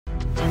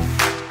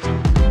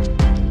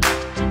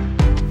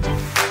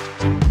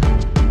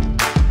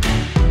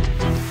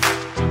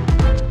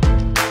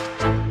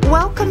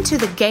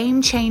the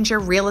Game Changer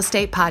Real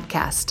Estate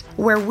Podcast,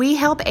 where we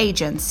help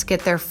agents get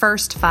their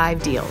first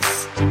 5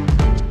 deals.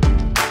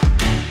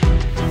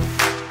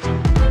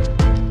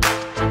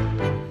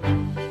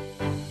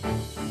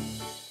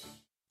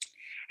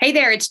 Hey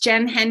there, it's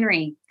Jen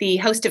Henry, the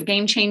host of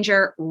Game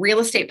Changer Real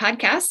Estate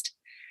Podcast.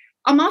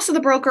 I'm also the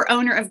broker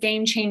owner of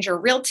Game Changer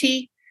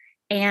Realty,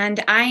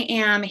 and I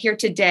am here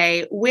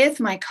today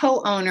with my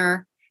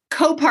co-owner,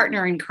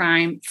 co-partner in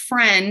crime,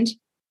 friend,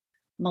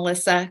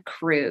 Melissa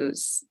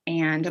Cruz.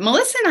 And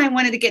Melissa and I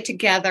wanted to get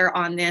together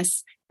on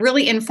this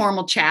really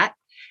informal chat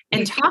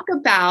and talk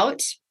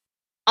about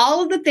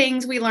all of the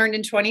things we learned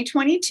in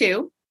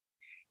 2022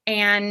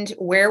 and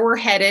where we're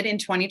headed in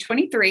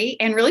 2023,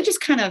 and really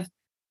just kind of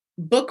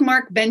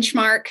bookmark,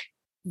 benchmark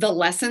the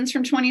lessons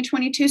from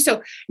 2022.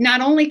 So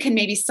not only can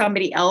maybe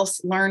somebody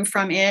else learn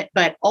from it,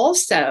 but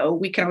also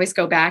we can always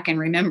go back and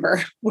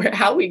remember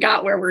how we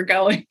got where we're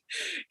going,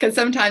 because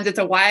sometimes it's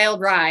a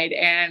wild ride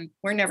and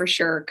we're never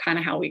sure kind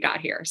of how we got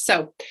here.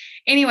 So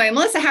anyway,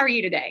 Melissa, how are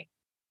you today?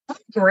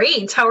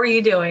 Great. How are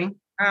you doing?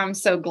 I'm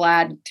so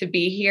glad to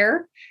be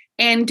here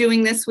and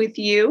doing this with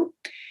you.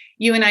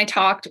 You and I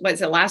talked,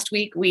 was it last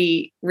week?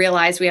 We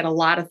realized we had a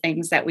lot of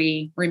things that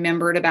we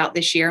remembered about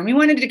this year, and we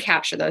wanted to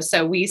capture those.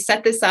 So we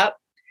set this up.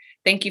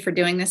 Thank you for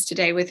doing this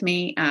today with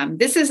me.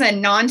 This is a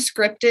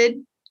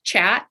non-scripted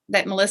chat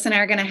that Melissa and I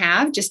are going to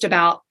have just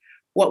about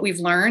what we've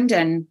learned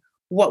and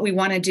what we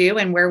want to do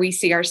and where we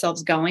see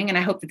ourselves going. And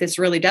I hope that this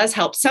really does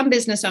help some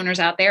business owners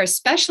out there,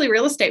 especially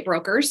real estate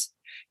brokers,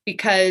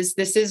 because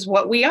this is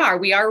what we are.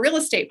 We are a real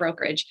estate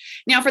brokerage.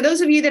 Now, for those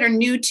of you that are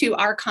new to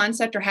our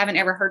concept or haven't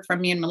ever heard from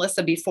me and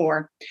Melissa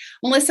before,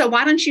 Melissa,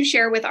 why don't you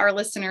share with our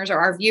listeners or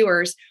our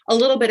viewers a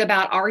little bit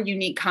about our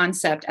unique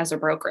concept as a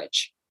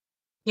brokerage?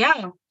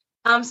 Yeah.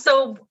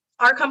 So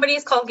our company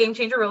is called Game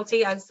Changer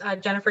Realty, as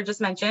Jennifer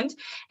just mentioned,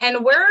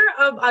 and we're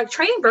a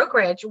training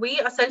brokerage. We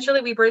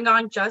bring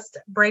on just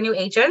brand new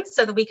agents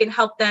so that we can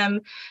help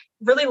them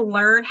really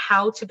learn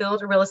how to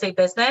build a real estate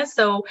business.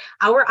 So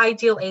our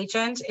ideal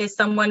agent is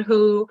someone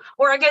who,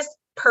 or I guess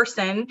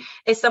person,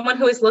 is someone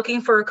who is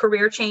looking for a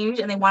career change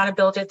and they want to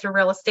build it through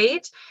real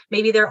estate.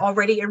 Maybe they're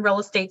already in real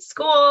estate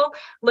school,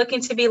 looking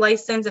to be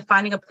licensed and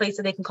finding a place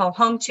that they can call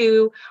home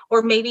to,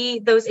 or maybe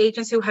those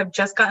agents who have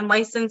just gotten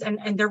licensed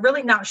and they're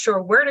really not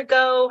sure where to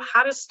go,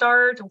 how to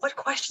start, what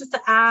questions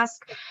to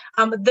ask.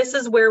 This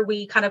is where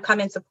we kind of come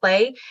into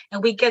play,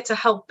 and we get to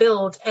help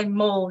build and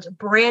mold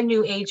brand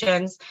new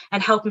agents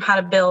and help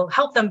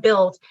them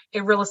build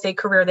a real estate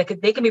career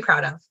that they can be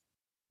proud of.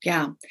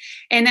 Yeah.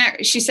 And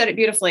that she said it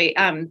beautifully.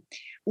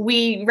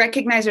 We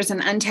recognize there's an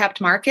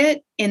untapped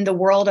market in the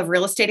world of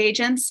real estate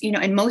agents,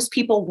 and most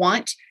people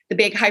want the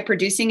big high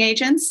producing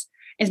agents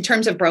in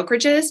terms of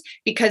brokerages,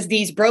 because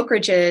these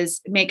brokerages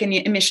make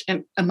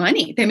a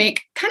money. They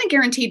make kind of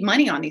guaranteed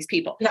money on these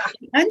people. Yeah.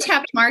 The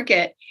untapped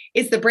market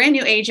is the brand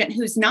new agent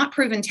who's not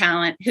proven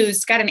talent,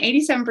 who's got an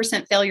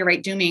 87% failure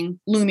rate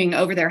looming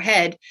over their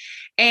head.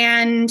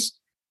 And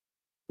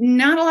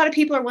not a lot of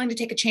people are willing to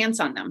take a chance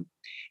on them.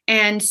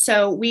 And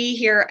so we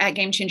here at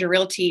Game Changer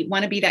Realty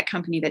want to be that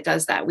company that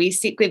does that. We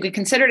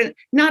considered it,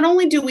 not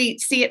only do we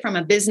see it from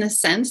a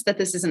business sense that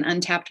this is an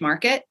untapped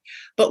market,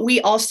 but we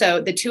also,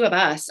 the two of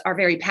us, are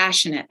very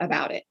passionate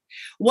about it.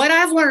 What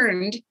I've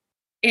learned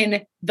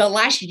in the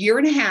last year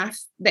and a half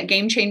that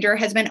Game Changer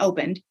has been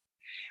opened,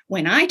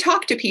 when I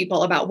talk to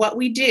people about what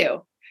we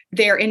do,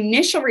 their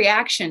initial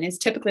reaction is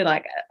typically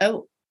like,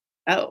 oh.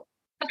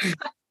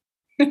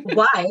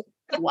 Why?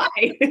 Why?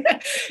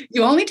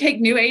 You only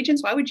take new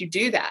agents? Why would you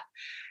do that?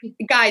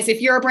 Guys,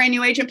 if you're a brand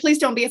new agent, please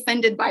don't be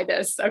offended by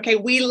this. Okay.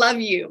 We love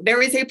you.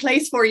 There is a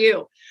place for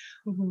you.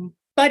 Mm-hmm.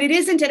 But it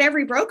isn't at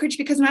every brokerage,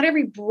 because not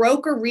every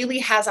broker really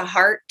has a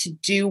heart to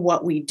do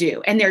what we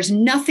do. And there's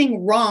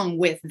nothing wrong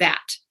with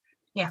that.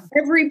 Yeah.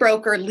 Every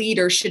broker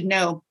leader should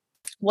know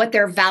what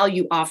their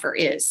value offer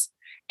is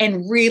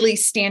and really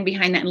stand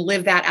behind that and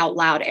live that out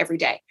loud every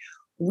day.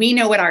 We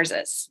know what ours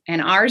is,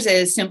 and ours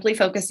is simply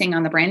focusing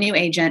on the brand new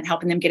agent,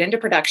 helping them get into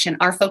production.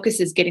 Our focus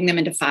is getting them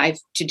into 5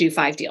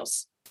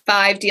 deals.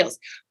 5 deals.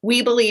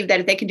 We believe that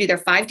if they can do their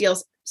 5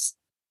 deals,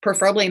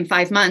 preferably in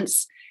 5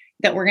 months,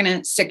 that we're going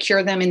to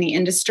secure them in the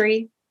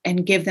industry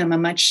and give them a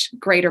much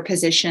greater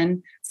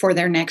position for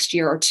their next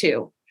year or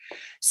two.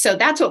 So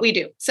that's what we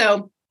do.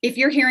 So if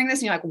you're hearing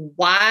this and you're like,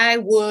 why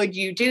would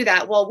you do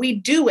that? Well, we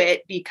do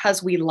it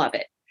because we love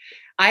it.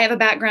 I have a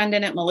background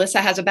in it. Melissa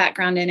has a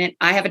background in it.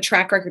 I have a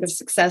track record of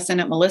success in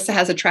it. Melissa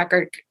has a track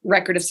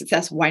record of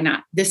success. Why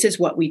not? This is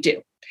what we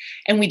do.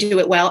 And we do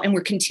it well. And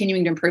we're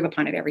continuing to improve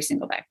upon it every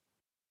single day.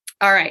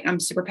 All right. I'm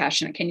super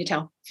passionate. Can you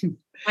tell?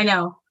 I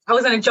know. I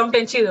was going to jump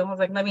in too. I was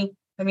like, let me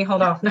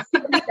hold off.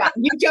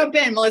 You jump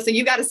in, Melissa.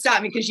 You got to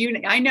stop me, because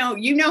I know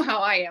how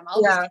I am.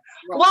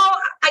 Well,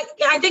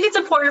 I think it's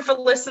important for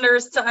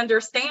listeners to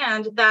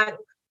understand that,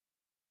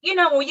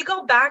 when you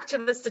go back to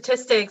the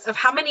statistics of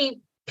how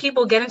many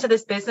people get into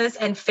this business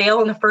and fail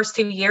in the first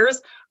 2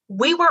 years,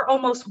 we were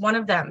almost one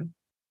of them.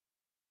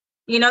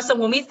 So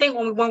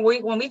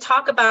when we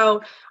talk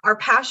about our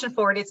passion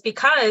for it, it's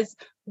because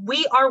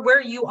we are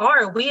where you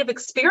are. We have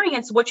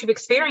experienced what you've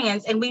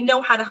experienced, and we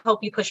know how to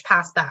help you push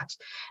past that.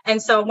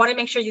 And so I want to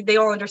make sure they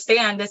all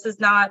understand this is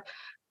not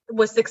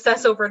was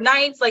success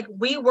overnight. Like,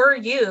 we were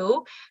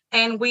you,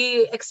 and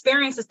we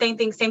experienced the same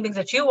things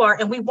that you are,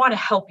 and we want to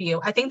help you.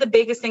 I think the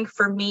biggest thing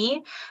for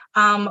me,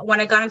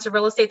 when I got into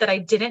real estate that I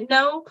didn't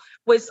know,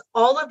 was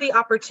all of the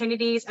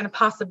opportunities and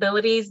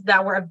possibilities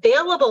that were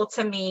available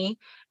to me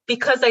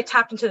because I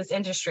tapped into this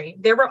industry.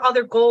 There were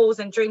other goals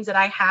and dreams that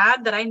I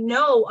had that I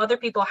know other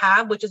people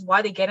have, which is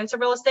why they get into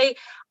real estate.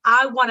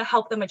 I want to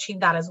help them achieve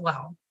that as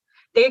well.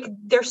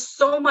 There's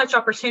so much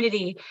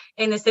opportunity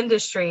in this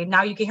industry.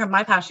 Now you can hear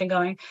my passion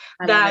going,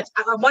 that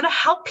I want to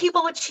help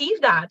people achieve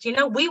that.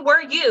 We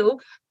were you.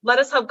 Let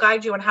us help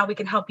guide you on how we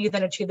can help you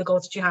then achieve the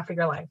goals that you have for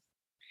your life.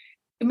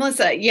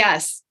 Melissa,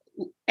 yes.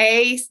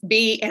 A,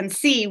 B, and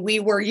C,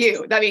 we were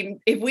you. I mean,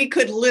 if we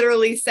could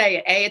literally say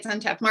it, A, it's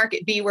untapped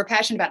market. B, we're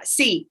passionate about it.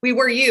 C, we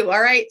were you.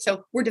 All right.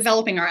 So we're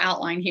developing our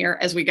outline here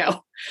as we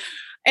go.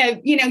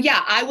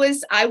 I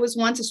was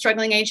once a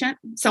struggling agent.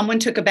 Someone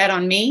took a bet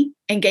on me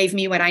and gave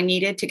me what I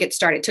needed to get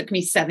started. It took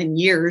me 7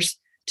 years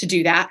to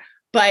do that.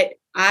 But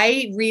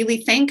I really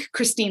thank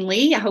Christine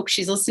Lee. I hope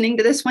she's listening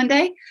to this one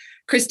day.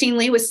 Christine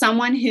Lee was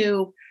someone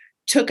who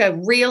took a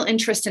real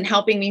interest in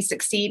helping me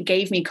succeed,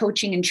 gave me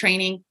coaching and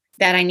training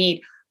that I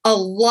need. A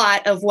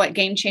lot of what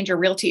Game Changer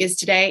Realty is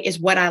today is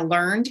what I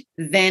learned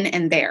then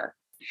and there.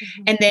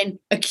 Mm-hmm. And then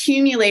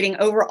accumulating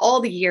over all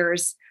the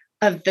years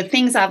of the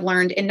things I've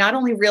learned in not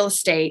only real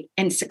estate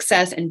and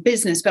success and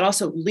business, but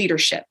also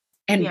leadership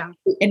and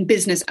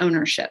business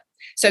ownership.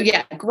 So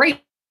yeah,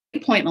 great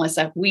point,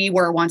 Melissa. We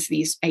were once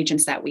these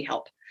agents that we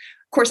help.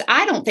 Of course,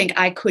 I don't think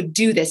I could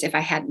do this if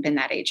I hadn't been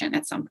that agent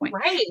at some point.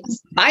 Right.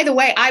 By the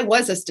way, I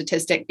was a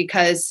statistic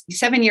because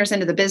 7 years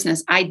into the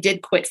business, I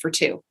did quit for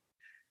 2.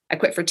 I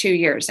quit for 2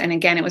 years. And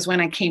again, it was when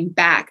I came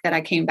back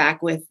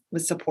with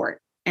support.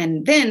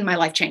 And then my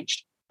life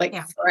changed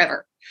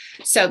forever.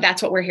 So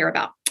that's what we're here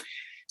about.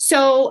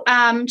 So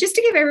just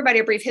to give everybody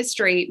a brief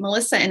history,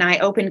 Melissa and I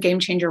opened Game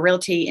Changer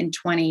Realty in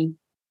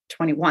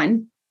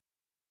 2021.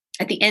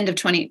 At the end of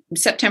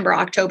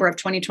October of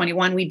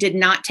 2021, we did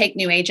not take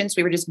new agents.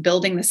 We were just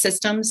building the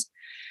systems.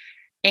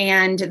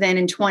 And then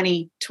in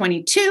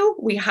 2022,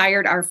 we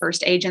hired our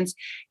first agents.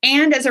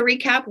 And as a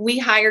recap, we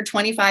hired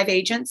 25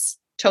 agents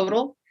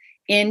total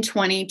in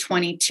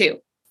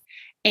 2022.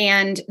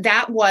 And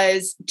that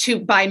was,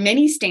 by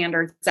many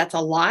standards, that's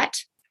a lot.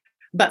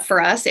 But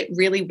for us, it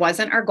really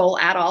wasn't our goal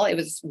at all. It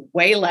was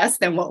way less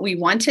than what we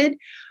wanted.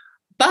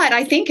 But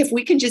I think if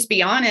we can just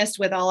be honest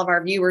with all of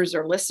our viewers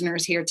or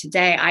listeners here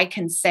today, I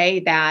can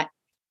say that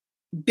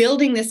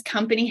building this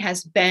company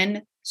has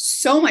been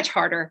so much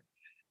harder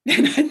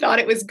than I thought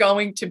it was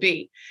going to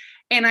be.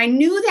 And I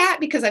knew that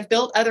because I've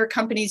built other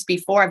companies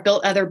before. I've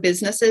built other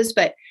businesses,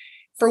 but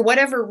for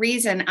whatever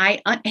reason,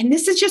 and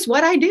this is just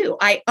what I do,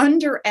 I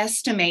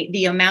underestimate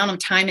the amount of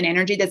time and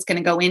energy that's going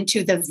to go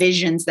into the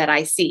visions that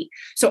I see.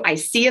 So I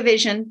see a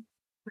vision,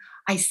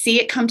 I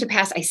see it come to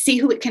pass, I see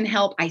who it can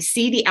help, I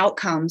see the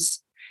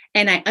outcomes,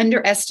 and I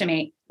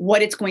underestimate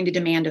what it's going to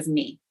demand of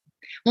me.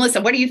 Melissa,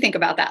 what do you think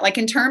about that? Like,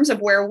 in terms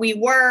of where we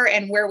were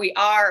and where we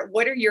are,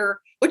 what's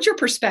your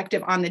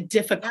perspective on the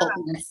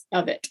difficultness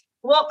of it?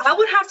 Well, I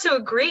would have to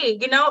agree.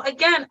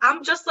 Again,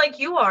 I'm just like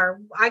you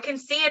are. I can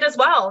see it as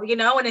well,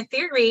 and in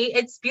theory,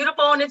 it's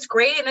beautiful and it's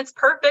great and it's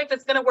perfect.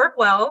 It's going to work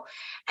well.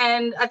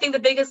 And I think the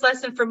biggest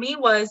lesson for me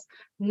was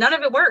none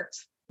of it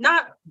worked.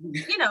 Not,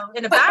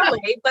 in a bad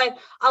way, but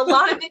a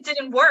lot of it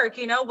didn't work.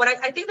 What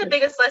I think the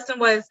biggest lesson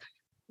was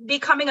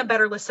becoming a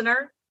better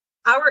listener.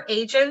 Our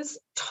agents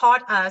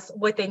taught us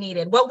what they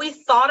needed, what we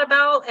thought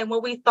about and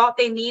what we thought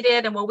they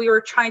needed, and what we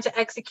were trying to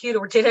execute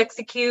or did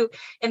execute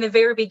in the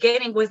very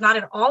beginning was not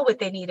at all what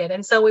they needed.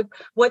 And so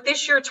what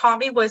this year taught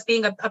me was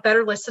being a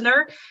better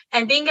listener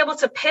and being able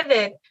to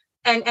pivot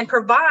and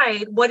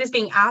provide what is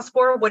being asked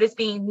for, what is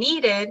being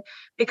needed,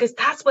 because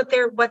that's what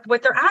they're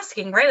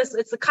asking, right?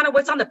 It's kind of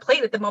what's on the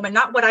plate at the moment,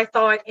 not what I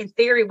thought in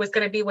theory was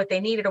going to be what they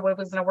needed or what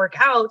was going to work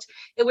out.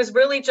 It was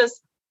really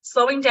just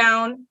slowing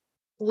down,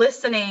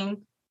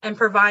 listening, and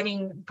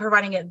providing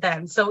it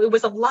then. So it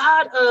was a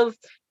lot of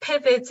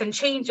pivots and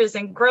changes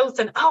and growth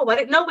and, I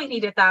didn't know we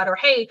needed that. Or,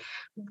 hey,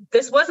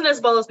 this wasn't as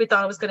well as we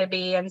thought it was going to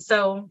be. And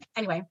so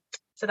anyway,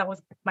 so that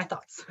was my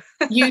thoughts.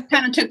 You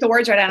kind of took the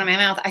words right out of my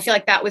mouth. I feel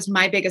like that was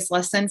my biggest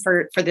lesson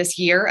for this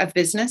year of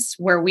business,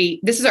 where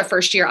this is our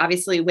first year,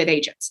 obviously, with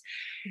agents.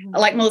 Mm-hmm.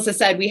 Like Melissa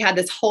said, we had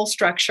this whole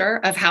structure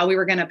of how we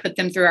were going to put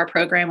them through our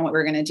program and what we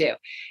were going to do.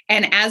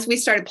 And as we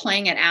started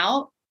playing it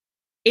out,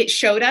 it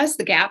showed us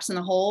the gaps and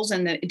the holes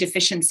and the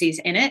deficiencies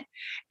in it.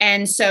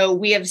 And so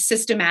we have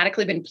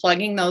systematically been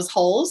plugging those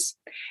holes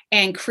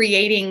and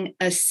creating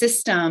a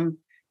system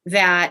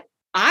that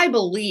I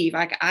believe,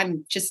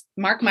 I'm just,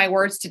 mark my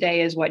words,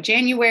 today is what,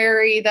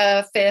 January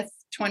the 5th,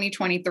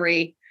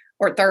 2023,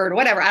 or 3rd,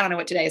 whatever. I don't know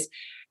what today is.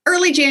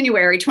 Early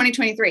January,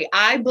 2023.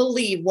 I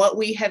believe what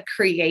we have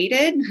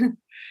created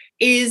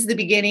is the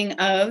beginning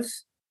of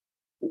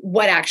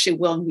what actually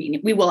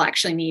we will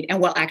actually need and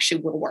what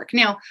actually will work.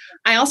 Now,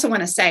 I also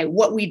want to say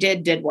what we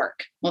did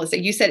work.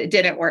 Melissa, you said it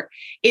didn't work.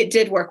 It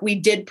did work. We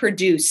did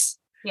produce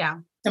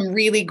some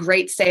really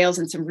great sales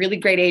and some really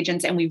great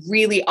agents. And we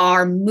really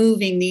are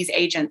moving these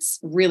agents.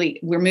 We're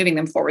moving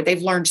them forward.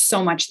 They've learned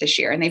so much this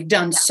year and they've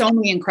done so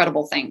many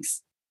incredible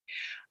things,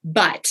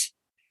 but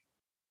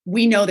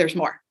we know there's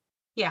more.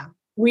 Yeah.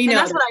 We know. And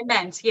that's what I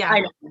meant.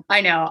 Yeah. I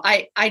know.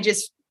 I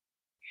just,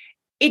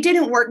 it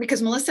didn't work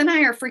because Melissa and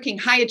I are freaking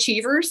high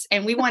achievers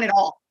and we want it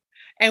all.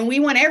 And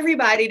we want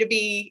everybody to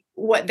be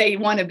what they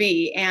want to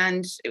be.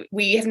 And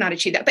we have not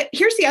achieved that. But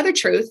here's the other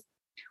truth.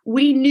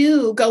 We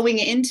knew going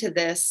into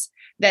this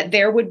that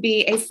there would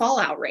be a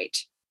fallout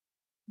rate.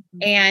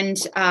 And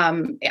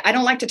I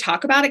don't like to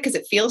talk about it because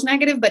it feels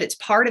negative, but it's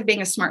part of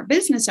being a smart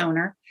business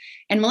owner.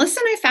 And Melissa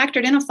and I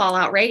factored in a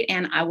fallout rate.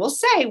 And I will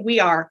say we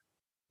are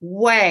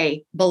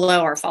way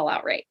below our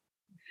fallout rate.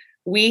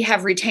 We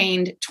have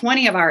retained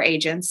 20 of our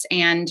agents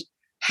and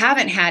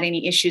haven't had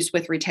any issues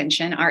with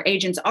retention. Our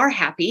agents are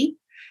happy.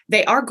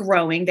 They are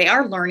growing. They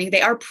are learning.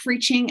 They are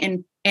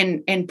preaching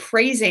and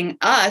praising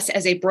us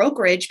as a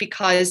brokerage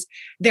because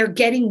they're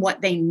getting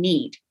what they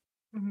need.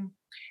 Mm-hmm.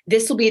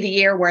 This will be the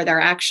year where they're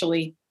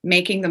actually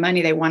making the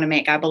money they want to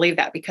make. I believe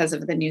that because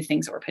of the new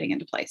things that we're putting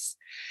into place.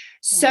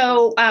 Yeah.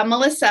 So,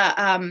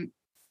 Melissa,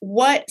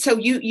 so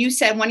you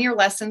said one of your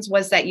lessons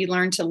was that you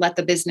learned to let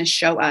the business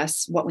show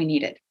us what we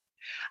needed.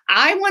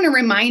 I want to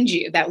remind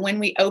you that when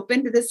we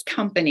opened this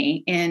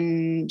company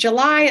in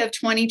July of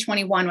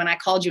 2021, when I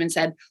called you and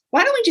said,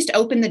 why don't we just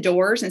open the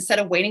doors instead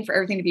of waiting for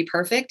everything to be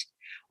perfect?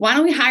 Why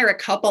don't we hire a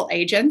couple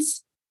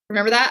agents?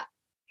 Remember that?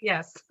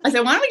 Yes. I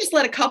said, why don't we just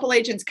let a couple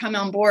agents come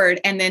on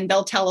board and then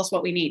they'll tell us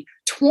what we need.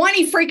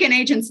 20 freaking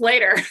agents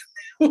later,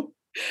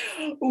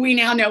 we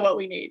now know what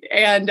we need.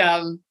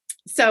 And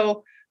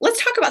so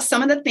let's talk about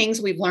some of the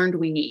things we've learned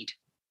we need,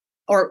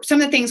 or some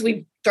of the things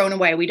we've thrown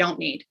away we don't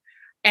need.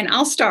 And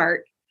I'll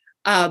start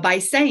by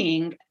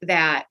saying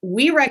that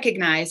we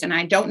recognize, and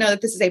I don't know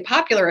that this is a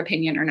popular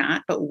opinion or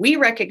not, but we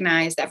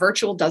recognize that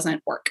virtual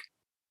doesn't work.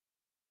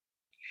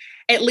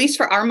 At least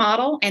for our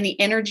model and the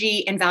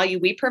energy and value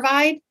we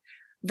provide,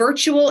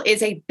 virtual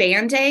is a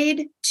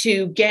Band-Aid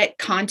to get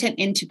content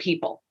into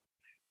people.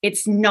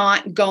 It's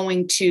not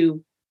going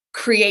to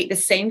create the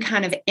same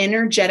kind of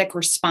energetic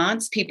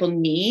response people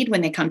need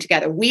when they come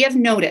together. We have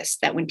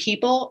noticed that when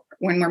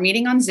we're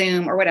meeting on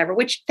Zoom or whatever,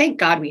 which thank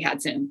God we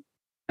had Zoom.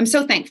 I'm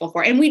so thankful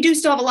for it. And we do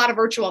still have a lot of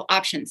virtual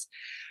options.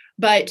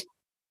 But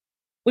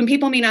when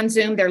people meet on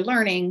Zoom, they're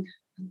learning,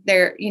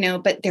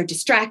 but they're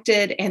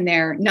distracted and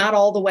they're not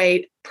all the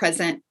way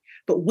present.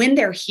 But when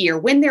they're here,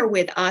 when they're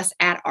with us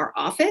at our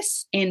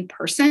office in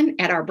person,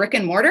 at our brick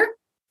and mortar,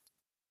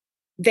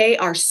 they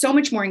are so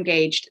much more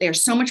engaged. They're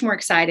so much more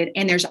excited.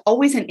 And there's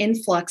always an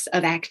influx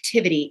of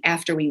activity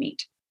after we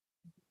meet.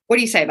 What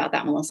do you say about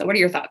that, Melissa? What are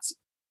your thoughts?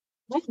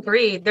 I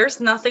agree. There's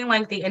nothing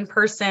like the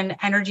in-person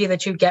energy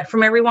that you get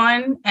from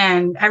everyone.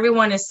 And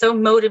everyone is so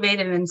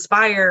motivated and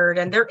inspired.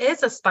 And there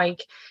is a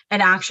spike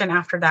in action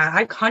after that.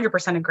 I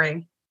 100%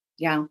 agree.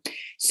 Yeah.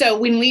 So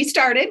when we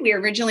started, we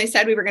originally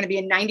said we were going to be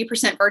a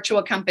 90%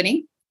 virtual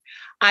company.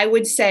 I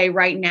would say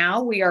right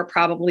now we are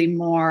probably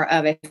more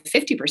of a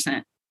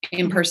 50%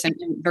 in-person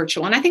and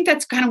virtual. And I think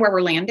that's kind of where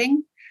we're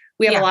landing.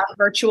 We have a lot of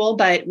virtual,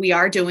 but we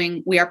are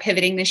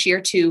pivoting this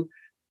year to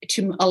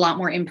a lot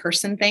more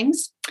in-person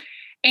things.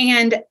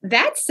 And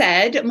that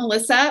said,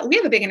 Melissa, we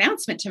have a big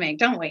announcement to make,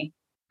 don't we?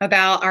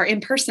 About our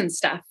in-person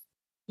stuff.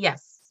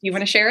 Yes. You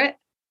want to share it?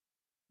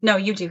 No,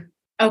 you do.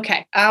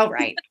 Okay. All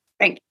right.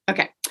 Thank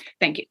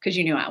you. Because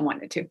you knew I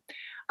wanted to.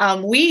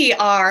 We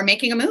are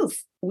making a move.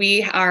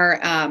 We are,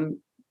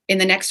 in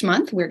the next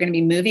month, we're going to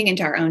be moving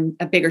into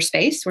a bigger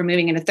space. We're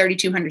moving into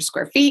 3,200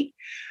 square feet,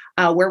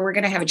 where we're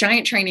going to have a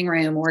giant training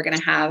room. We're going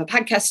to have a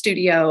podcast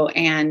studio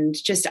and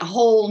just a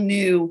whole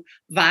new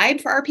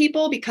vibe for our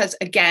people. Because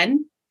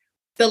again,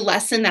 the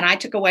lesson that I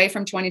took away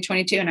from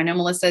 2022, and I know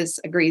Melissa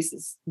agrees,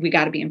 is we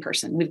got to be in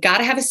person. We've got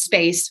to have a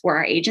space where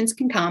our agents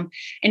can come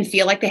and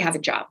feel like they have a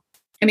job.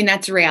 I mean,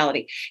 that's the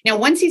reality. Now,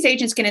 once these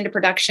agents get into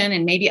production,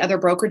 and maybe other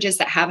brokerages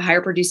that have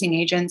higher producing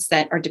agents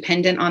that are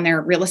dependent on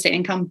their real estate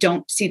income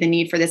don't see the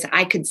need for this,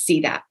 I could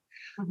see that.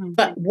 Mm-hmm.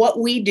 But what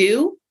we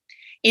do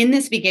in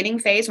this beginning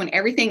phase, when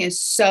everything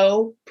is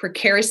so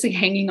precariously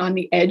hanging on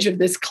the edge of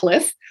this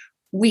cliff,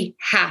 we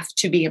have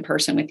to be in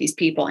person with these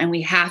people, and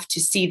we have to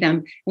see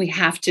them. We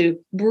have to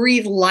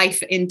breathe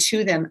life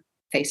into them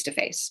face to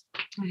face.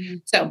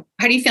 So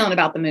how are you feeling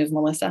about the move,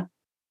 Melissa?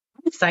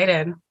 I'm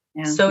excited.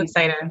 Yeah, so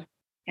excited.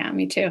 Yeah,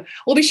 me too.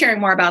 We'll be sharing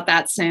more about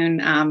that soon.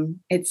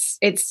 It's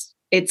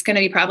going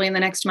to be probably in the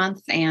next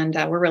month, and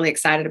we're really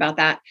excited about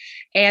that.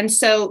 And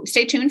so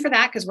stay tuned for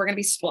that, because we're going to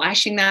be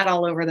splashing that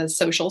all over the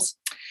socials.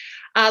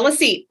 Let's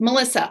see,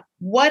 Melissa,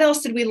 what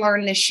else did we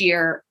learn this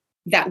year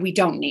that we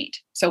don't need?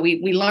 So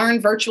we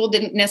learned virtual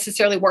didn't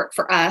necessarily work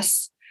for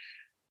us.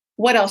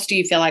 What else do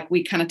you feel like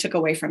we kind of took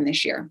away from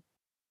this year?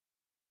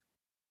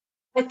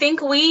 I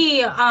think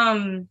we,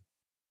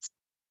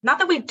 not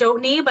that we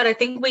don't need, but I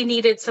think we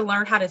needed to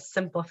learn how to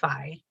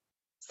simplify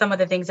some of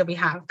the things that we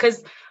have.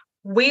 Because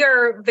we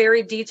are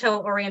very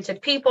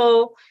detail-oriented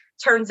people.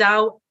 Turns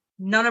out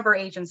none of our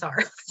agents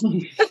are.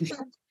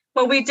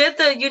 When we did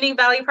the unique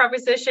value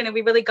proposition and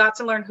we really got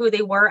to learn who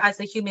they were as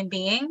a human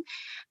being,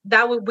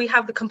 we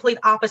have the complete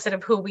opposite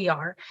of who we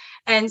are.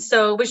 And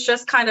so it was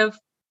just kind of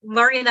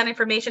learning that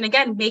information,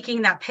 again,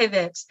 making that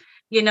pivot,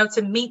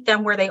 to meet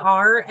them where they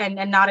are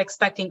and not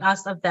expecting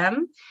us of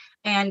them.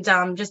 And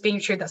just being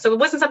true that. So it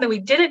wasn't something we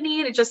didn't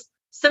need. It just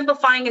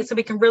simplifying it so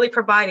we can really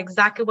provide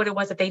exactly what it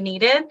was that they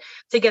needed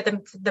to get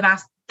them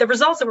the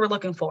results that we're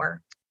looking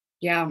for.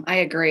 Yeah, I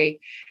agree.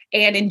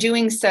 And in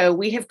doing so,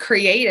 we have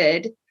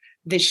created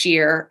this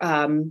year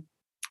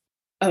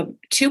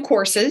 2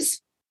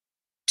 courses,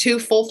 2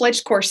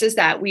 full-fledged courses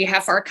that we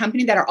have for our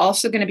company that are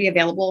also going to be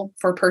available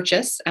for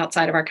purchase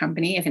outside of our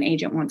company if an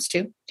agent wants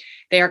to.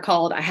 They are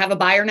called I Have a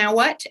Buyer Now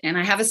What? And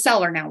I Have a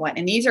Seller Now What?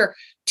 And these are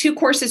 2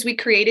 courses we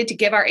created to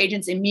give our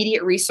agents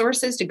immediate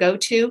resources to go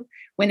to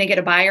when they get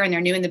a buyer and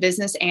they're new in the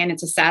business, and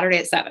it's a Saturday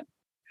at 7.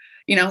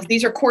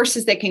 These are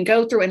courses they can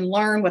go through and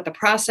learn what the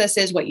process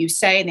is, what you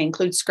say. They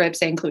include scripts,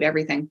 they include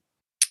everything.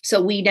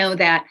 So we know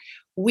that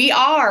we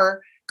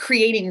are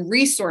creating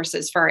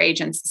resources for our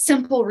agents,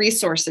 simple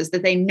resources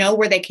that they know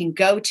where they can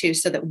go to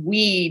so that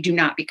we do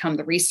not become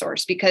the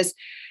resource, because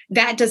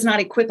that does not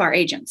equip our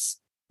agents.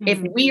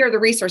 Mm-hmm. If we are the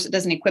resource, it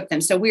doesn't equip them.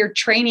 So we are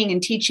training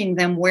and teaching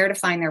them where to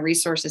find their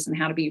resources and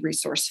how to be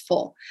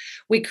resourceful.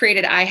 We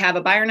created I Have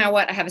a Buyer Now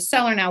What? I Have a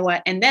Seller Now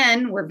What? And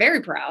then we're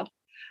very proud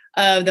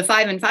of the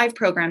 5 and 5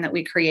 program that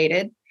we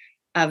created.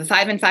 The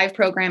 5 and 5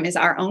 program is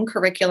our own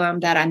curriculum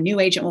that a new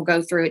agent will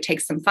go through. It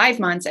takes them 5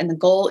 months, and the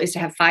goal is to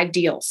have 5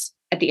 deals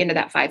at the end of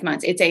that 5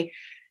 months. It's a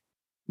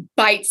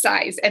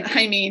bite-size, and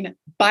I mean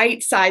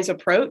bite-size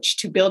approach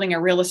to building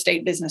a real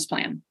estate business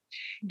plan.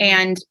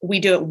 And we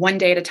do it one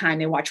day at a time.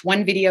 They watch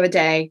 1 video a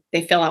day.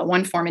 They fill out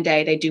 1 form a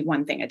day. They do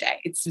 1 thing a day.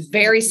 It's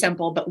very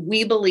simple, but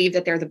we believe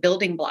that they're the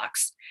building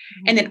blocks.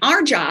 And then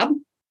our job,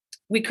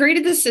 we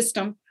created the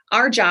system.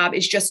 Our job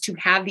is just to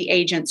have the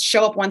agents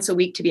show up once a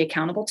week to be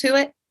accountable to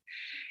it.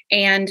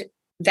 And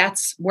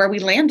that's where we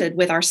landed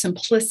with our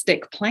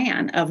simplistic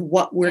plan of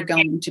what we're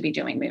going to be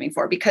doing moving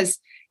forward, because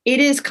it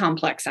is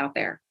complex out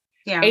there.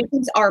 Yeah.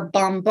 Agents are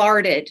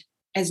bombarded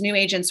as new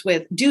agents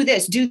with do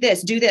this, do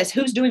this, do this.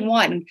 Who's doing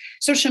what? And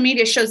social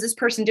media shows this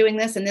person doing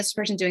this and this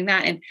person doing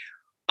that. And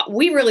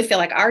we really feel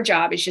like our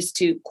job is just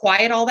to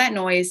quiet all that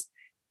noise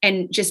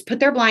and just put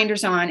their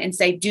blinders on and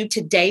say, do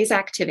today's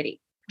activity,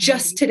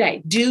 just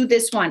today, do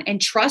this one, and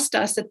trust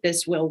us that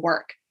this will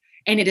work.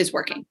 And it is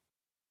working.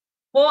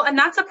 Well, and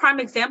that's a prime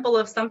example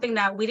of something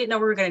that we didn't know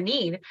we were going to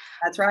need.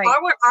 That's right.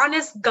 Our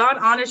God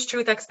honest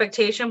truth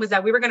expectation was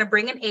that we were going to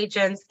bring in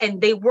agents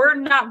and they were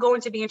not going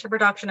to be into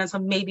production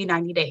until maybe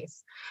 90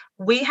 days.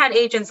 We had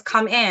agents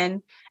come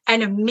in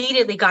and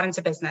immediately got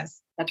into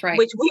business. That's right.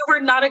 Which we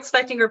were not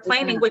expecting or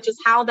planning, which is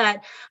how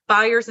that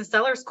buyers and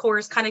sellers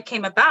course kind of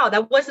came about.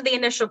 That wasn't the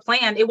initial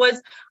plan. It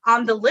was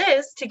on the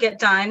list to get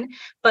done,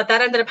 but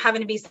that ended up having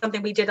to be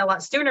something we did a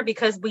lot sooner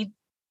because we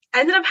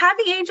ended up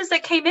having agents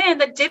that came in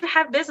that did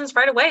have business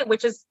right away,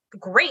 which is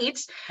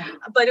great.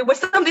 But it was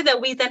something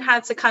that we then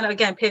had to kind of,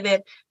 again,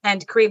 pivot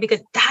and create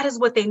because that is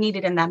what they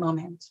needed in that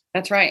moment.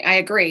 That's right. I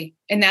agree.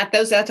 And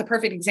that's a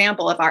perfect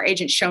example of our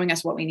agents showing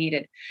us what we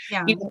needed.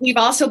 Yeah. We've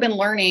also been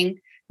learning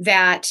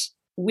that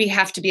we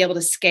have to be able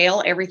to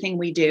scale everything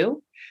we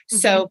do. Mm-hmm.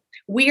 So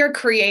we are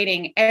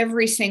creating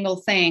every single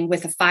thing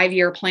with a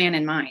 5-year plan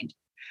in mind,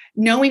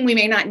 knowing we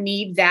may not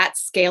need that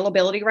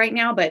scalability right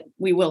now, but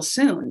we will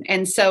soon.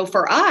 And so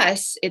for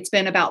us, it's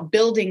been about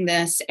building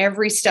this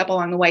every step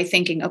along the way,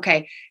 thinking,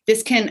 okay,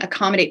 this can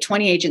accommodate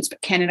 20 agents,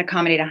 but can it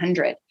accommodate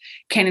 100?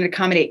 Can it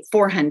accommodate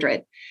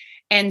 400?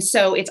 And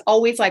so it's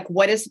always like,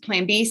 what is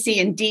plan B, C,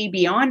 and D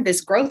beyond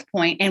this growth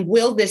point? And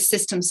will this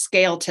system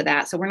scale to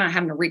that? So we're not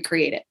having to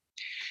recreate it.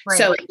 Right.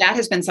 So that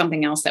has been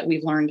something else that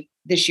we've learned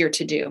this year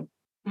to do.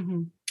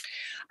 Mm-hmm.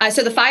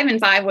 So the 5 and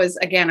 5 was,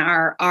 again,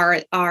 our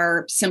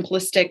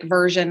simplistic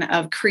version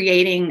of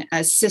creating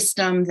a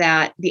system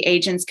that the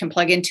agents can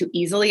plug into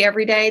easily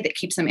every day that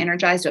keeps them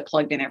energized, but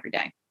plugged in every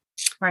day.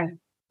 Right.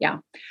 Yeah.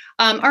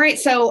 All right.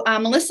 So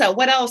Melissa,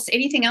 what else?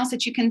 Anything else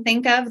that you can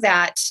think of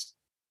that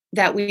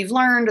we've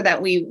learned or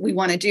that we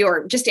want to do,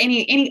 or just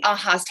any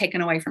ahas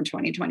taken away from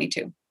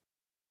 2022?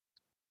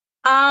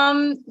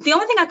 The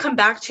only thing I come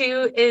back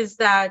to is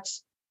that,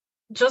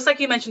 just like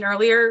you mentioned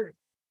earlier,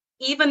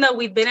 even though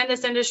we've been in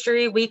this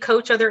industry, we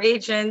coach other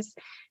agents,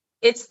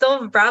 it's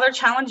still rather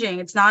challenging.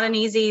 It's not an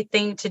easy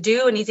thing to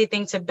do, an easy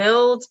thing to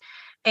build,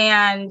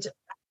 and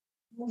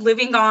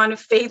living on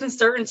faith and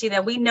certainty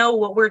that we know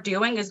what we're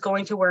doing is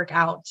going to work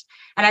out.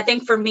 And I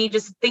think for me,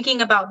 just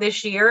thinking about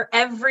this year,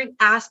 every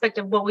aspect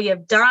of what we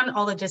have done,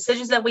 all the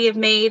decisions that we have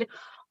made,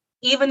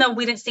 even though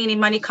we didn't see any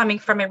money coming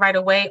from it right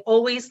away,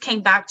 always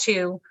came back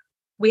to,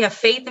 we have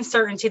faith and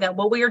certainty that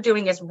what we are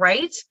doing is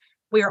right.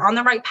 We are on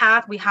the right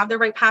path. We have the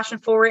right passion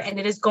for it, and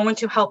it is going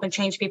to help and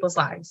change people's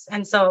lives.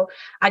 And so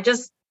I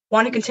just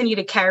want to continue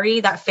to carry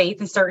that faith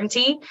and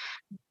certainty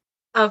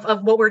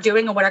of what we're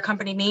doing and what our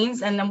company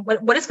means, and then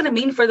what it's going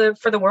to mean for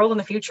the world in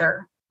the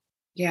future.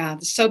 Yeah,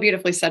 so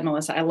beautifully said,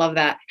 Melissa. I love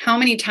that. How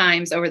many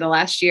times over the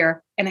last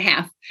year and a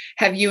half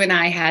have you and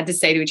I had to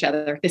say to each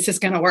other, this is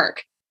going to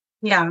work?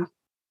 Yeah.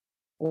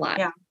 A lot.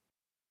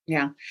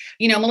 Yeah.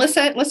 Yeah.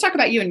 Melissa, let's talk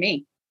about you and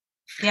me.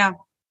 Yeah.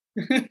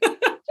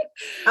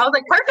 I was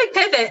like, perfect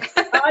pivot.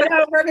 I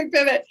know, perfect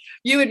pivot.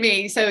 You and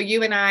me. So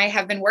you and I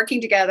have been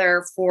working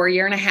together for a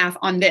year and a half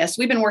on this.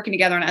 We've been working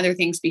together on other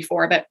things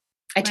before, but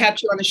I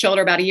tapped you on the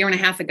shoulder about a year and a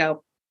half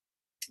ago,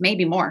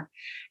 maybe more,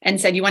 and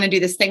said, you want to do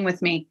this thing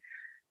with me?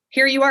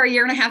 Here you are a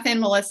year and a half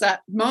in,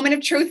 Melissa. Moment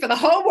of truth for the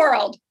whole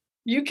world.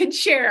 You can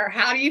share.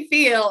 How do you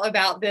feel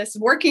about this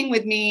working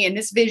with me and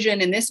this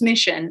vision and this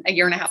mission a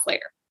year and a half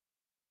later?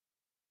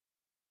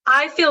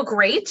 I feel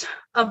great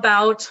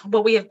about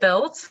what we have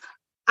built.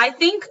 I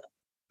think,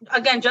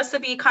 again, just to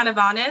be kind of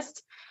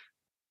honest,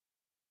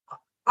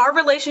 our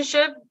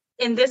relationship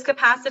in this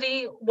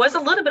capacity was a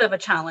little bit of a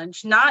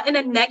challenge, not in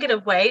a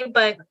negative way,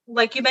 but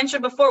like you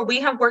mentioned before,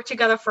 we have worked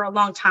together for a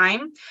long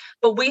time,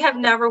 but we have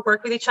never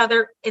worked with each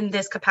other in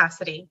this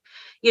capacity,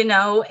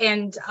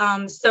 and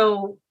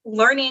so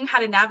learning how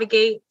to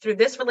navigate through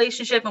this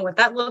relationship and what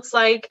that looks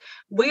like,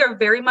 we are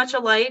very much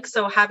alike.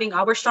 So having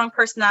our strong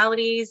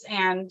personalities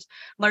and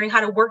learning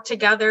how to work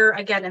together,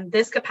 again, in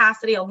this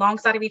capacity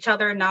alongside of each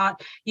other,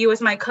 not you as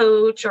my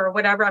coach or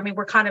whatever. I mean,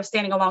 we're kind of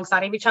standing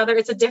alongside of each other.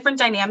 It's a different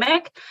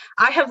dynamic.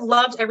 I have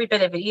loved every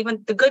bit of it,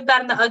 even the good,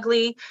 bad, and the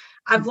ugly.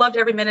 I've loved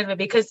every minute of it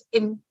because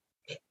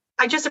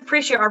I just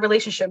appreciate our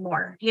relationship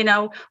more,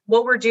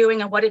 what we're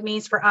doing and what it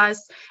means for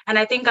us. And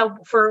I think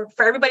for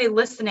everybody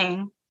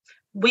listening,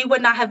 we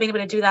would not have been able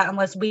to do that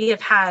unless we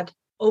have had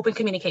open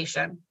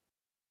communication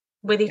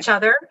with each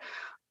other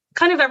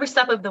kind of every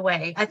step of the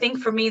way. I think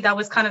for me, that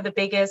was kind of the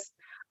biggest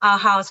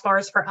aha as far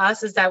as for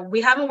us, is that we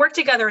haven't worked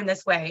together in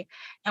this way.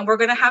 And we're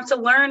going to have to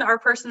learn our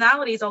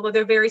personalities, although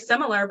they're very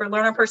similar, but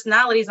learn our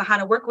personalities and how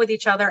to work with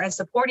each other and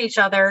support each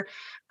other,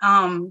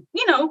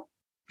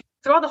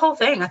 throughout the whole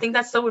thing. I think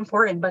that's so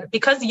important. But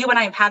because you and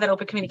I have had that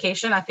open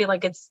communication, I feel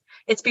like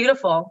it's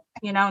beautiful,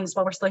 and it's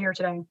why we're still here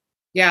today.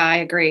 Yeah, I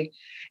agree.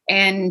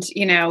 And,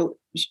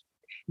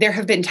 there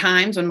have been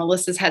times when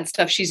Melissa's had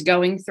stuff she's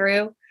going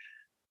through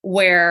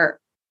where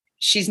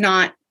she's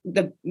not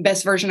the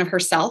best version of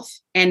herself.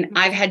 And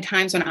I've had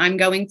times when I'm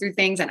going through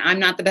things and I'm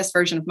not the best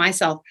version of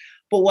myself.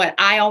 But what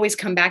I always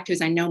come back to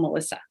is I know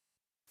Melissa.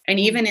 And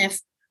even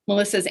if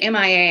Melissa's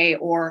MIA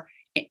or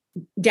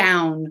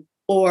down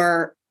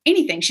or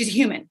anything, she's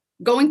human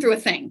going through a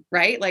thing,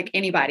 right? Like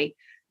anybody,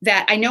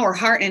 that I know her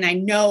heart and I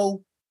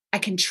know I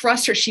can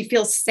trust her. She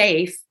feels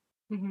safe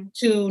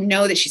to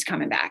know that she's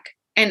coming back.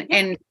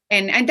 And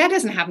that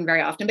doesn't happen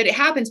very often, but it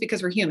happens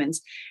because we're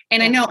humans.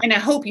 And I know, and I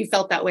hope you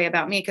felt that way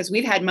about me, because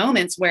we've had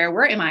moments where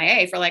we're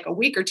MIA for like a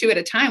week or two at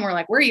a time. We're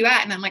like, where are you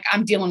at? And I'm like,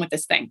 I'm dealing with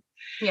this thing.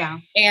 Yeah.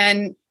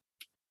 And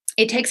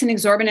it takes an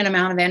exorbitant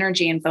amount of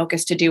energy and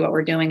focus to do what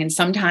we're doing. And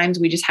sometimes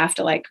we just have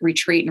to like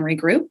retreat and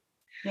regroup.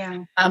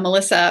 Yeah.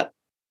 Melissa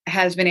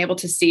has been able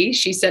to see,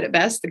 she said it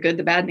best, the good,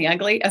 the bad, and the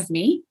ugly of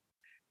me.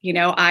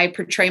 I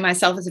portray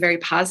myself as a very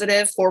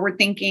positive,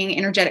 forward-thinking,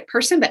 energetic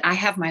person, but I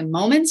have my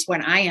moments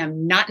when I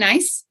am not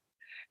nice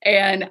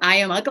and I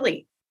am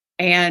ugly.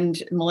 And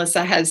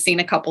Melissa has seen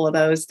a couple of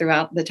those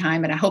throughout the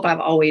time. And I hope I've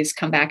always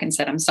come back and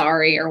said, I'm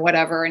sorry or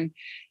whatever. And,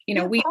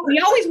 we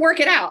always work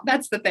it out.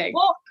 That's the thing.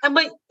 Well,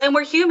 and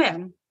we're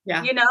human.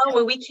 Yeah.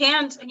 We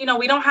can't,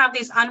 we don't have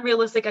these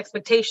unrealistic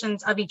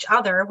expectations of each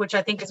other, which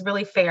I think is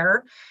really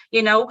fair.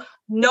 No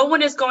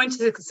one is going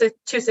to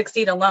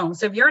succeed alone.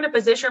 So if you're in a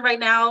position right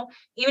now,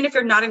 even if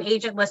you're not an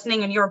agent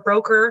listening and you're a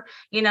broker,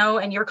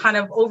 and you're kind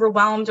of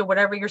overwhelmed or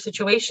whatever your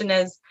situation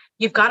is,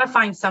 you've got to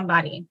find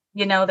somebody,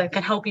 that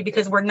can help you,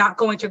 because we're not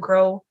going to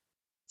grow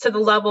to the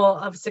level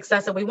of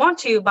success that we want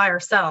to by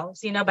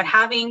ourselves, but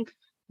having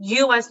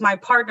you as my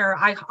partner,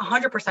 I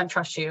 100%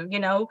 trust you,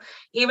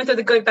 even through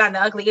the good, bad, and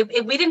the ugly.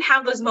 If we didn't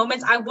have those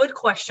moments, I would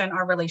question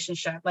our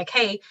relationship. Like,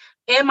 hey,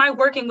 am I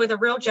working with a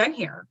real Jen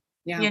here?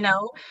 Yeah.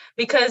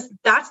 Because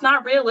that's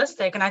not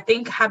realistic. And I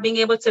think being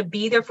able to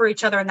be there for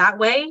each other in that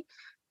way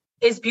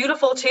is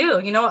beautiful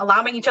too,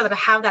 allowing each other to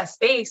have that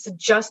space to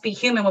just be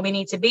human when we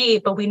need to be,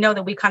 but we know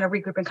that we kind of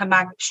regroup and come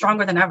back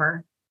stronger than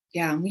ever.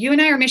 Yeah. You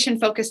and I are mission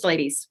focused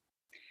ladies.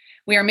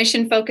 We are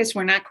mission focused.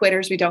 We're not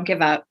quitters. We don't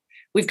give up.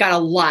 We've got a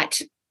lot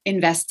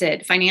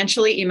invested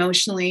financially,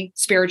 emotionally,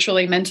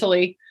 spiritually,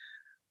 mentally,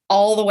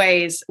 all the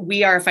ways.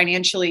 We are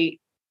financially,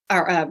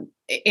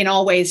 in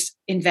all ways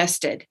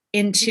invested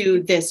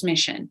into this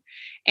mission.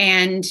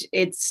 And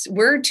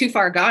we're too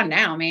far gone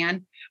now,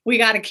 man. We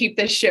got to keep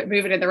this ship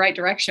moving in the right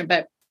direction,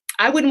 but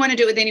I wouldn't want to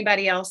do it with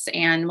anybody else.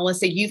 And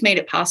Melissa, you've made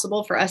it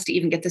possible for us to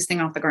even get this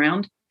thing off the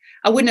ground.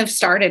 I wouldn't have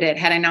started it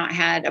had I not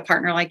had a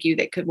partner like you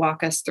that could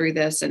walk us through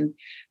this and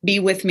be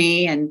with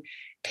me and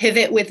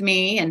pivot with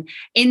me. And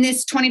in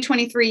this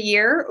 2023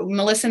 year,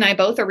 Melissa and I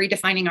both are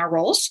redefining our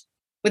roles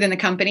within the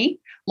company.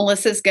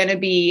 Melissa's going to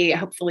be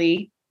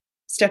hopefully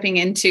stepping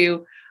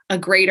into a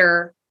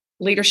greater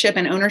leadership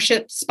and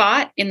ownership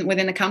spot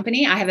within the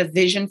company. I have a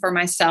vision for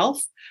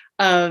myself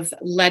of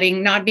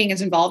not being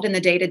as involved in the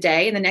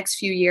day-to-day in the next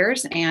few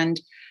years and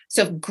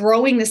So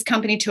growing this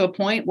company to a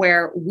point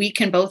where we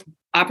can both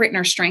operate in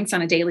our strengths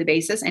on a daily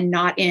basis and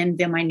not in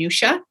the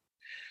minutia.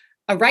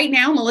 Right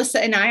now,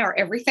 Melissa and I are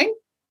everything.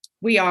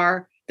 We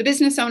are the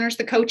business owners,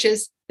 the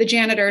coaches, the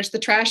janitors, the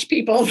trash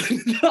people,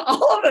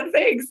 all of the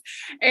things,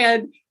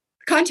 and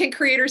content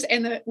creators.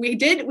 And we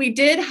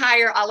did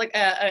hire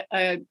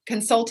a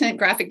consultant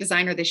graphic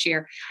designer this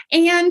year.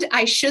 And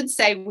I should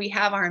say we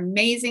have our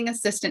amazing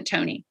assistant,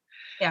 Tony.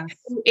 Yeah.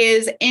 Who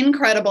is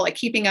incredible at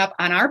keeping up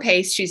on our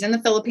pace. She's in the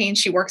Philippines.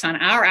 She works on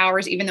our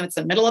hours, even though it's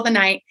the middle of the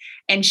night,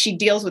 and she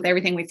deals with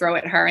everything we throw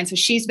at her. And so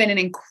she's been an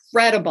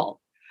incredible.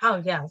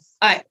 Oh, yes.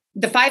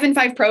 The 5 and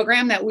 5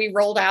 program that we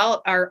rolled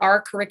out,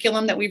 our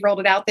curriculum that we rolled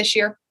it out this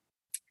year,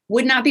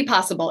 would not be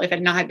possible if it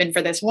had not been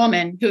for this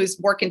woman who's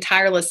working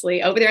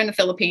tirelessly over there in the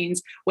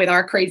Philippines with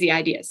our crazy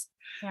ideas.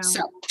 Yeah.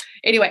 So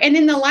anyway, and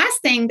then the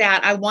last thing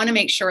that I want to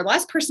make sure, the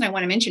last person I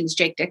want to mention is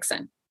Jake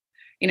Dixon.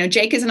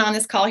 Jake isn't on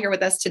this call here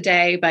with us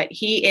today, but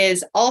he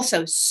is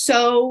also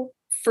so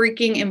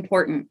freaking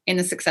important in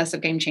the success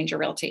of Game Changer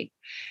Realty.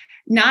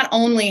 Not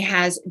only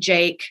has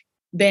Jake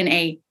been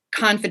a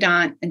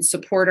confidant and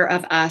supporter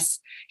of us,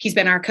 he's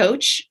been our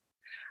coach.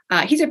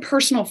 He's a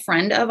personal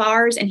friend of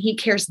ours, and he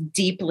cares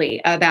deeply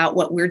about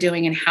what we're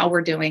doing and how we're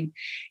doing.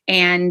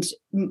 And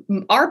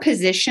our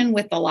position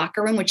with the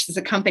Locker Room, which is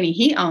a company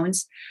he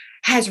owns,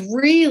 has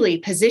really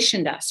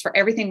positioned us for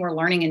everything we're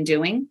learning and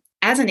doing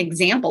as an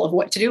example of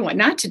what to do and what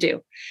not to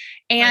do.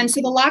 And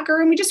so the Locker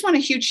Room, we just want a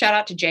huge shout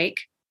out to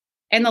Jake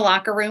and the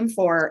Locker Room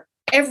for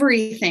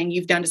everything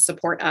you've done to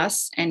support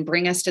us and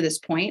bring us to this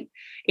point.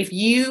 If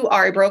you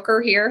are a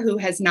broker here who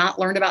has not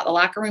learned about the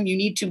Locker Room, you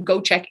need to go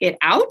check it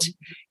out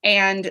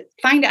and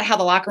find out how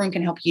the Locker Room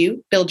can help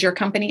you build your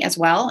company as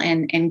well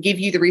and give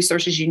you the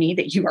resources you need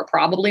that you are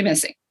probably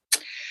missing. Yeah.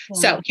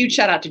 So huge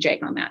shout out to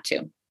Jake on that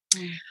too.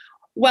 Yeah.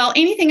 Well,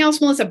 anything else,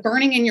 Melissa,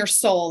 burning in your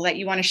soul that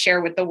you want to share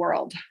with the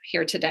world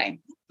here today?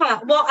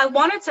 Well, I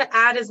wanted to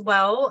add as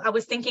well, I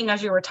was thinking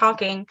as you were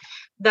talking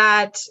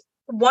that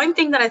one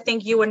thing that I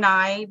think you and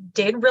I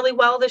did really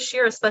well this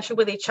year, especially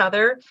with each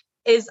other,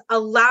 is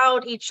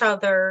allowed each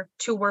other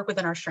to work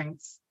within our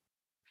strengths.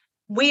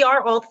 We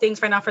are all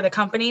things right now for the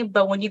company,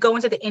 but when you go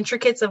into the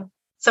intricacies of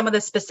some of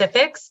the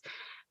specifics,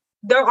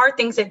 there are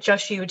things that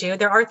just you do.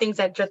 There are things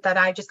that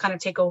I just kind of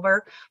take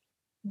over,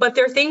 but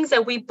there are things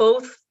that we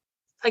both,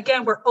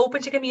 again, we're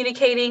open to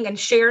communicating and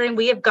sharing.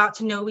 We have got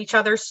to know each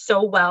other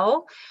so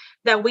well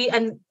that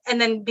and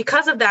then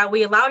because of that,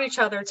 we allowed each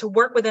other to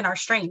work within our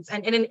strengths.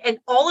 And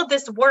all of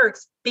this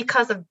works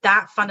because of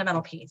that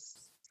fundamental piece.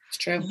 It's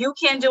true. You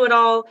can't do it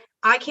all.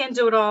 I can't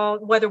do it all,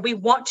 whether we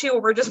want to,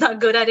 or we're just not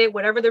good at it,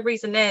 whatever the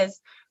reason is,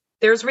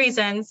 there's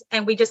reasons.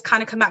 And we just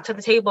kind of come back to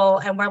the table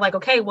and we're like,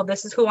 okay, well,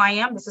 this is who I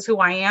am. This is who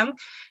I am.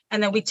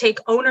 And then we take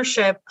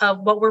ownership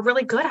of what we're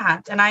really good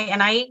at. And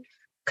I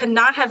could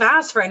not have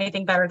asked for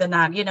anything better than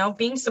that.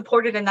 Being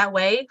supported in that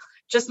way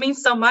just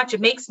means so much.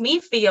 It makes me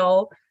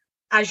feel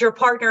as your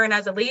partner and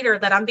as a leader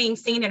that I'm being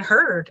seen and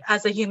heard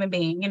as a human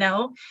being,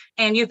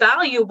 and you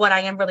value what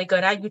I am really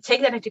good at. You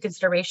take that into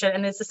consideration.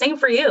 And it's the same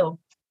for you,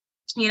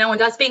 and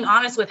that's being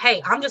honest with,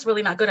 hey, I'm just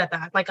really not good at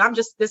that. Like,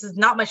 this is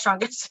not my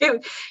strongest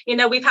suit.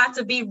 We've had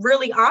to be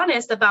really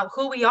honest about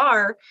who we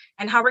are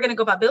and how we're going to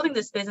go about building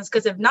this business.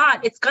 Because if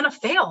not, it's going to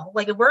fail.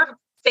 Like, if we're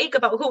fake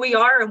about who we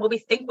are and what we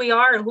think we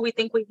are and who we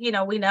think we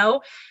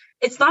know,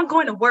 it's not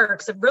going to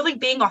work. So really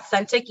being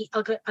authentic,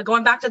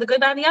 going back to the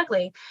good, bad, and the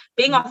ugly,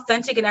 being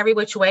authentic in every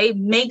which way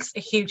makes a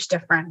huge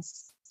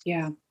difference.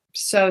 Yeah.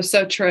 So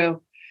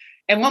true.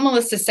 And what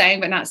Melissa's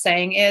saying, but not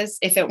saying is,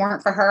 if it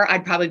weren't for her,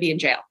 I'd probably be in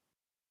jail.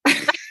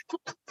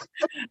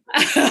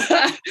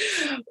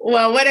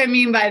 Well, what I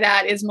mean by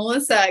that is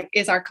Melissa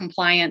is our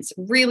compliance,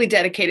 really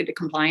dedicated to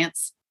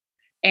compliance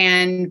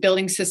and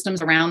building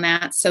systems around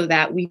that so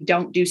that we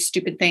don't do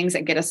stupid things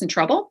that get us in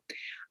trouble.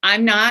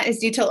 I'm not as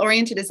detail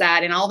oriented as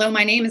that. And although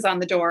my name is on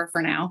the door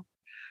for now,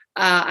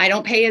 I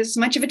don't pay as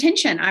much of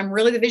attention. I'm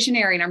really the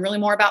visionary, and I'm really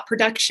more about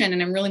production,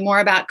 and I'm really more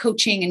about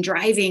coaching and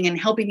driving and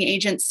helping the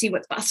agents see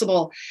what's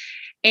possible.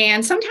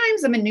 And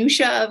sometimes the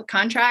minutia of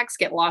contracts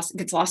gets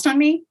lost on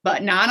me,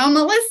 but not on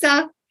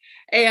Melissa.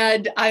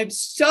 And I'm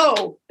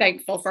so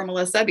thankful for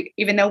Melissa,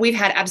 even though we've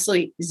had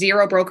absolutely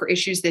zero broker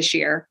issues this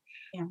year.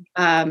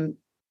 Yeah.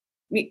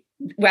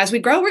 As we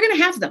grow, we're going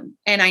to have them.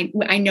 And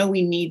I know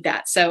we need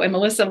that. So, and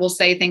Melissa will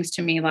say things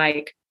to me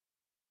like,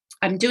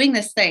 I'm doing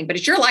this thing, but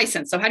it's your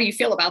license. So how do you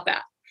feel about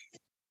that?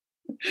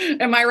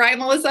 Am I right,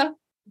 Melissa?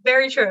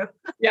 Very true.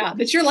 Yeah,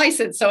 it's your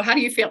license. So how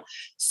do you feel?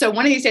 So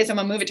one of these days I'm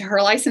going to move it to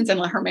her license and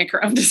let her make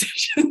her own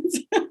decisions.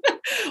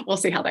 We'll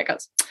see how that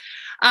goes.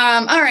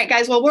 All right,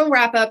 guys. Well, we'll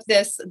wrap up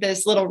this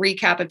little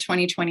recap of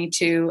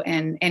 2022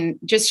 and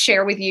just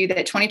share with you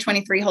that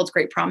 2023 holds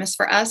great promise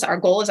for us. Our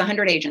goal is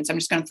 100 agents. I'm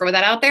just going to throw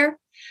that out there.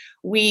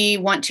 We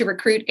want to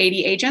recruit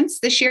 80 agents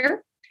this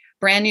year,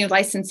 brand new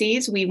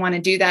licensees. We want to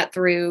do that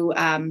through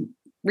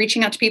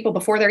reaching out to people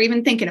before they're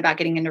even thinking about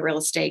getting into real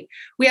estate.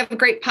 We have a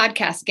great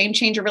podcast, Game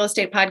Changer Real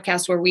Estate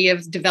Podcast, where we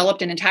have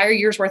developed an entire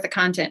year's worth of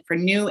content for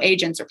new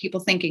agents or people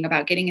thinking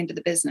about getting into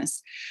the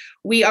business.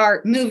 We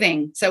are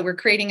moving, so we're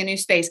creating a new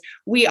space.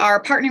 We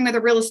are partnering with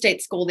a real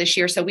estate school this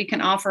year, so we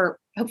can offer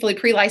hopefully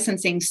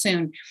pre-licensing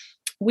soon.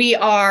 We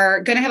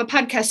are going to have a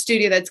podcast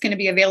studio that's going to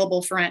be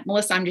available for rent.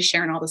 Melissa, I'm just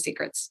sharing all the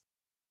secrets.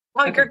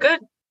 Oh, okay. You're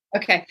good.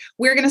 Okay.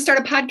 We're going to start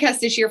a podcast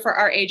this year for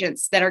our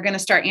agents that are going to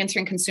start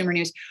answering consumer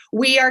news.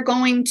 We are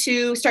going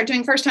to start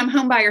doing first-time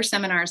homebuyer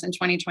seminars in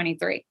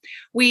 2023.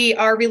 We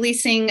are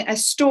releasing a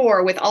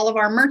store with all of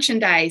our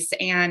merchandise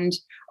and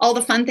all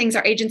the fun things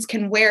our agents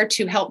can wear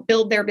to help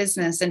build their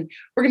business. And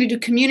we're going to do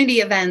community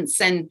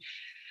events, and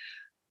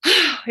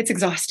it's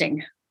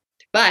exhausting,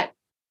 but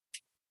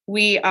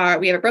we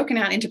have it broken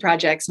out into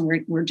projects, and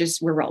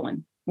we're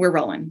rolling. We're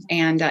rolling,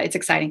 and it's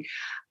exciting.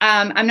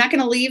 I'm not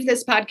going to leave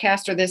this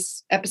podcast or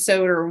this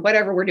episode or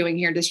whatever we're doing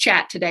here, this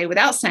chat today,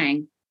 without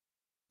saying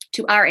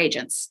to our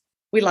agents,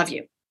 we love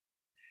you.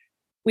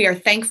 We are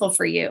thankful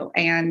for you,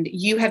 and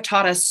you have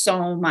taught us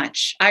so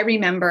much. I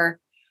remember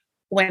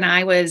when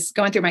I was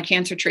going through my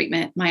cancer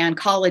treatment, my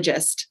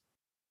oncologist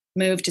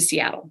moved to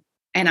Seattle,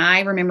 and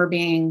I remember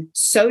being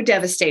so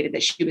devastated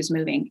that she was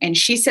moving. And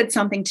she said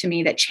something to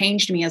me that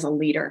changed me as a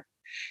leader.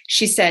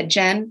 She said,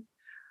 Jen,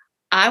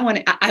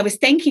 I was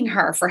thanking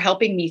her for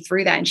helping me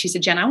through that. And she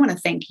said, Jen, I want to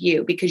thank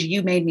you because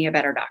you made me a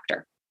better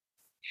doctor.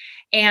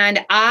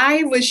 And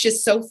I was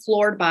just so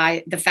floored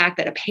by the fact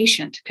that a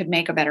patient could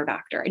make a better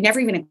doctor. It never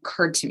even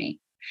occurred to me.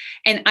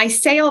 And I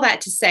say all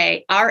that to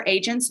say our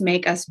agents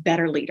make us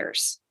better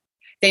leaders.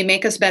 They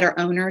make us better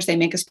owners. They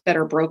make us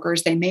better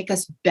brokers. They make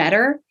us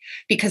better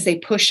because they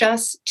push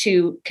us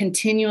to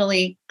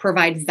continually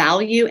provide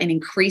value and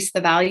increase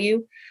the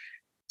value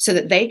so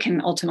that they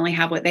can ultimately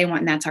have what they want.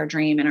 And that's our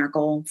dream and our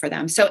goal for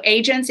them. So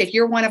agents, if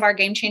you're one of our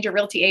Game Changer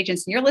Realty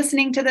agents and you're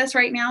listening to this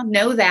right now,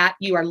 know that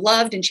you are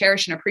loved and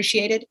cherished and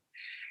appreciated.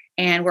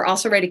 And we're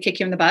also ready to kick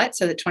you in the butt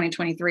so that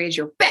 2023 is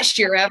your best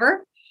year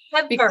ever.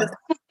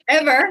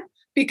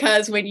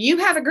 Because when you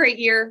have a great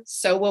year,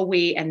 so will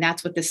we. And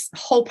that's what this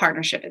whole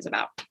partnership is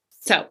about.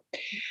 So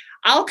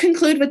I'll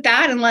conclude with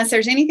that unless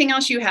there's anything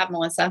else you have,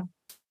 Melissa.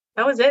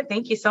 That was it.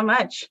 Thank you so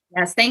much.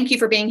 Yes, thank you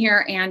for being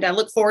here. And I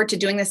look forward to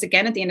doing this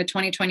again at the end of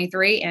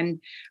 2023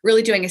 and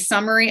really doing a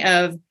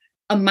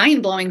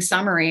mind-blowing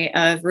summary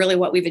of really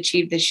what we've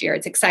achieved this year.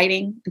 It's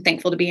exciting. I'm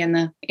thankful to be in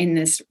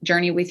this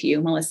journey with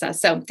you, Melissa.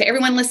 So to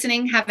everyone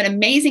listening, have an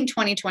amazing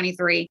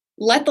 2023.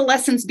 Let the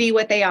lessons be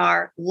what they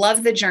are.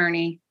 Love the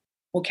journey.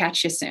 We'll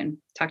catch you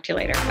soon. Talk to you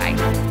later. Bye.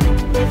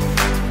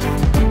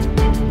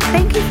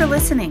 Thank you for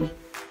listening.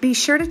 Be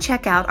sure to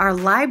check out our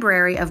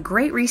library of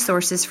great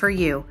resources for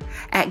you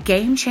at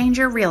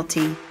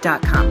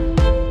GameChangerRealty.com.